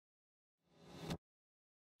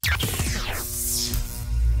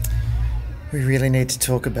We really need to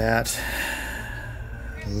talk about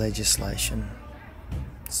legislation.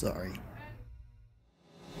 Sorry.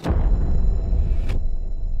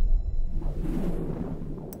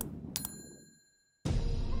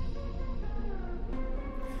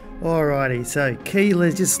 Alrighty, so key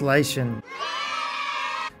legislation.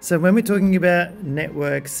 So when we're talking about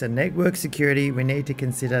networks and network security, we need to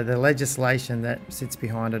consider the legislation that sits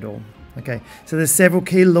behind it all. Okay, so there's several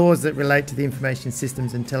key laws that relate to the information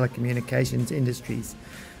systems and telecommunications industries.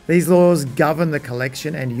 These laws govern the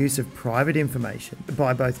collection and use of private information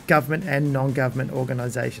by both government and non-government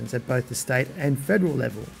organisations at both the state and federal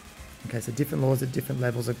level. Okay, so different laws at different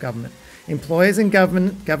levels of government. Employers and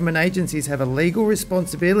government agencies have a legal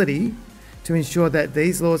responsibility to ensure that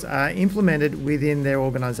these laws are implemented within their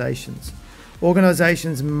organisations.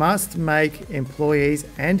 Organisations must make employees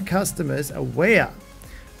and customers aware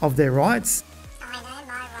of their rights,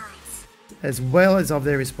 as well as of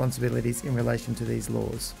their responsibilities in relation to these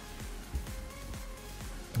laws.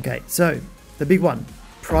 Okay, so the big one,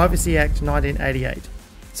 Privacy Act 1988.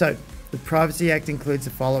 So the Privacy Act includes the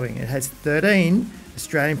following. It has 13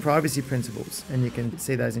 Australian privacy principles, and you can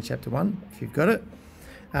see those in Chapter 1 if you've got it.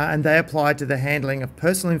 And they apply to the handling of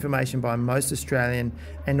personal information by most Australian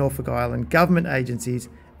and Norfolk Island government agencies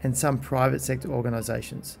and some private sector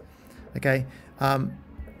organisations. Okay.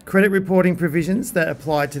 Credit reporting provisions that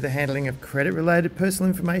apply to the handling of credit-related personal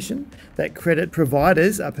information that credit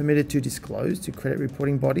providers are permitted to disclose to credit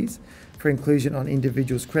reporting bodies for inclusion on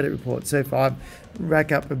individuals' credit reports. So if I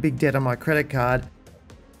rack up a big debt on my credit card,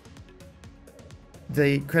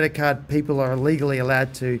 the credit card people are legally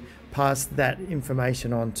allowed to pass that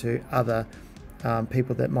information on to other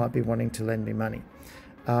people that might be wanting to lend me money.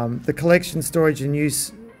 The collection, storage and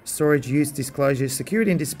use disclosure,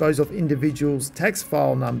 security and disposal of individuals' tax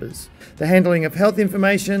file numbers, the handling of health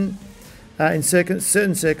information in certain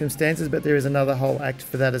circumstances, but there is another whole act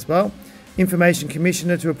for that as well. Information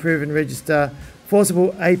Commissioner to approve and register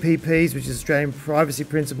forcible APPs, which is Australian Privacy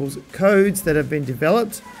Principles codes that have been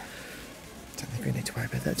developed. Don't think we need to worry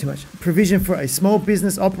about that too much. Provision for a small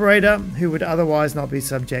business operator who would otherwise not be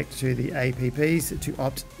subject to the APPs to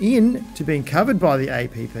opt in to being covered by the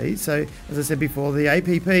APPs. So, as I said before, the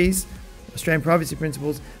APPs, Australian Privacy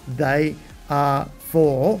Principles, they are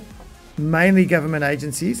for mainly government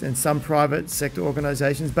agencies and some private sector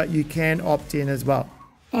organisations, but you can opt in as well.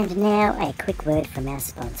 And now a quick word from our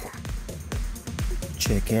sponsor.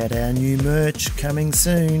 Check out our new merch coming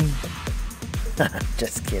soon.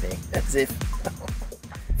 Just kidding, as if.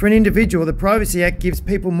 For an individual, the Privacy Act gives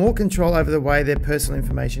people more control over the way their personal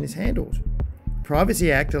information is handled. The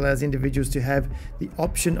Privacy Act allows individuals to have the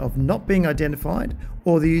option of not being identified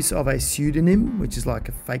or the use of a pseudonym, which is like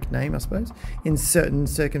a fake name, I suppose, in certain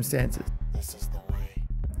circumstances. This is the way.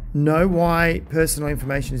 Know why personal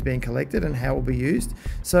information is being collected and how it will be used.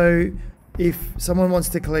 So if someone wants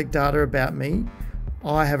to collect data about me,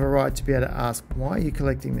 I have a right to be able to ask, why are you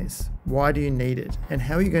collecting this? Why do you need it? And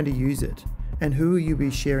how are you going to use it? And who will you be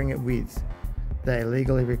sharing it with? They are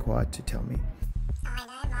legally required to tell me. I know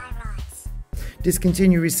my rights.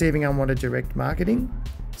 Discontinue receiving unwanted direct marketing.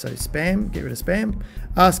 So spam, get rid of spam.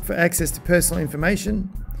 Ask for access to personal information,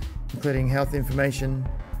 including health information.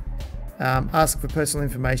 Ask for personal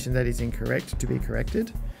information that is incorrect to be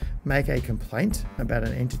corrected. Make a complaint about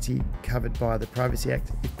an entity covered by the Privacy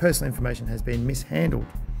Act if personal information has been mishandled.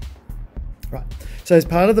 Right. So as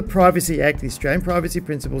part of the Privacy Act, the Australian Privacy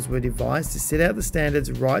Principles were devised to set out the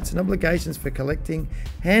standards, rights and obligations for collecting,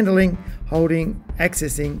 handling, holding,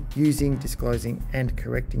 accessing, using, disclosing and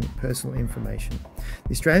correcting personal information.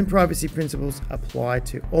 The Australian Privacy Principles apply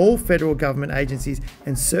to all federal government agencies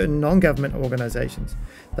and certain non-government organisations.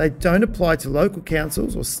 They don't apply to local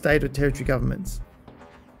councils or state or territory governments.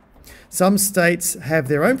 Some states have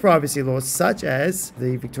their own privacy laws, such as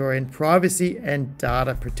the Victorian Privacy and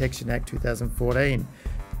Data Protection Act 2014.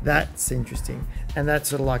 That's interesting. And that's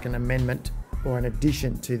sort of like an amendment or an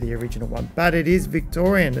addition to the original one. But it is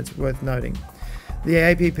Victorian, it's worth noting. The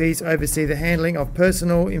APPs oversee the handling of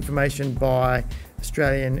personal information by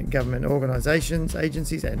Australian government organisations,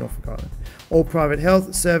 agencies and Norfolk Island. All private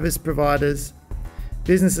health service providers,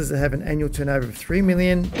 businesses that have an annual turnover of 3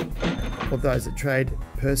 million, or those that trade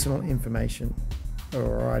personal information.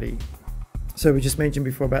 Alrighty. So we just mentioned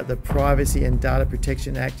before about the Privacy and Data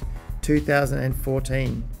Protection Act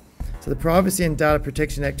 2014. So the Privacy and Data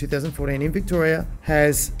Protection Act 2014 in Victoria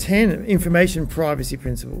has 10 information privacy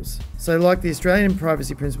principles. So like the Australian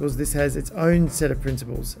privacy principles, this has its own set of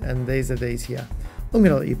principles, and these are these here. I'm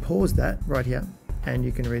going to let you pause that right here and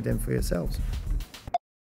you can read them for yourselves.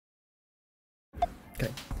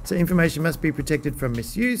 Okay. So information must be protected from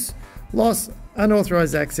misuse, loss,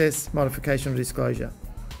 unauthorized access, modification, or disclosure.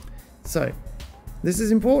 So this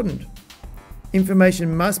is important.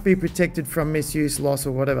 Information must be protected from misuse, loss,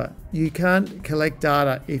 or whatever. You can't collect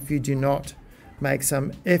data if you do not make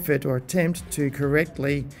some effort or attempt to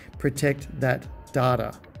correctly protect that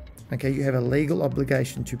data. Okay, you have a legal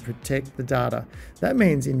obligation to protect the data. That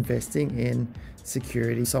means investing in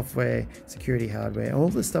security software, security hardware, all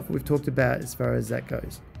the stuff we've talked about as far as that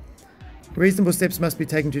goes. Reasonable steps must be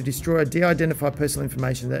taken to destroy or de-identify personal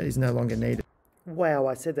information that is no longer needed. Wow,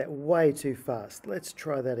 I said that way too fast. Let's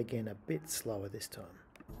try that again a bit slower this time.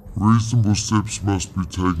 Reasonable steps must be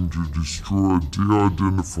taken to destroy or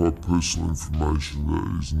de-identify personal information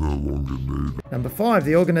that is no longer needed. Number 5,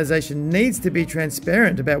 the organisation needs to be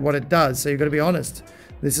transparent about what it does. So you've got to be honest.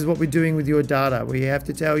 This is what we're doing with your data. We have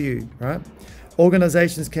to tell you, right?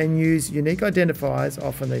 Organisations can use unique identifiers,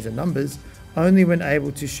 often these are numbers, only when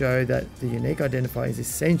able to show that the unique identifier is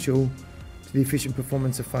essential to the efficient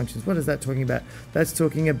performance of functions. What is that talking about? That's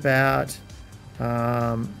talking about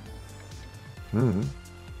I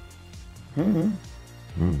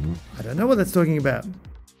don't know what that's talking about.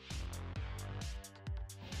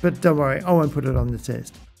 But don't worry, I won't put it on the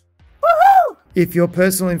test. Woohoo! If your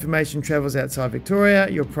personal information travels outside Victoria,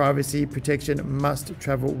 your privacy protection must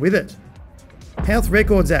travel with it. Health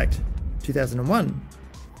Records Act 2001.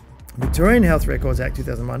 Victorian Health Records Act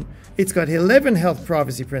 2001. It's got 11 health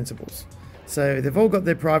privacy principles. So they've all got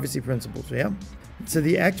their privacy principles, yeah? So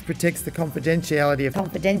the Act protects the confidentiality of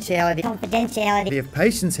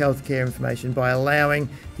patients' healthcare information by allowing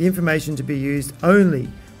the information to be used only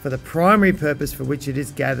for the primary purpose for which it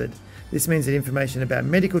is gathered. This means that information about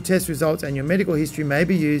medical test results and your medical history may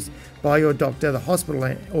be used by your doctor, the hospital,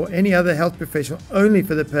 or any other health professional only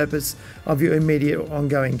for the purpose of your immediate or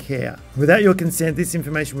ongoing care. Without your consent, this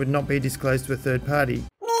information would not be disclosed to a third party.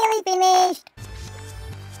 Nearly finished.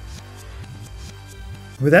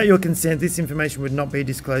 Without your consent, this information would not be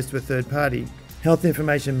disclosed to a third party. Health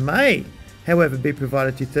information may, however, be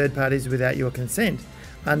provided to third parties without your consent,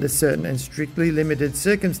 under certain and strictly limited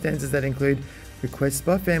circumstances that include requests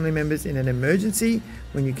by family members in an emergency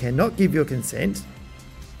when you cannot give your consent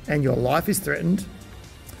and your life is threatened,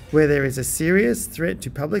 where there is a serious threat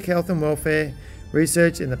to public health and welfare,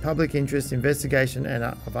 research in the public interest, investigation and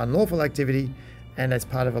of unlawful activity, and as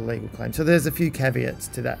part of a legal claim. So there's a few caveats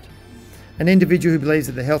to that. An individual who believes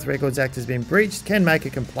that the Health Records Act has been breached can make a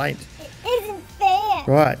complaint. It isn't fair.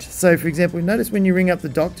 Right, so for example, notice when you ring up the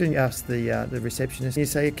doctor and you ask the receptionist, you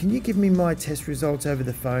say, can you give me my test results over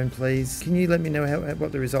the phone, please? Can you let me know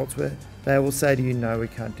what the results were? They will say to you, no, we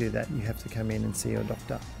can't do that. You have to come in and see your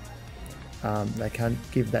doctor. They can't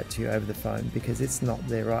give that to you over the phone because it's not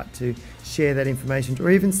their right to share that information or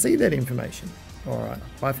even see that information. All right,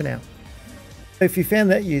 bye for now. If you found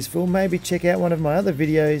that useful, maybe check out one of my other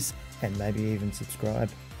videos and maybe even subscribe.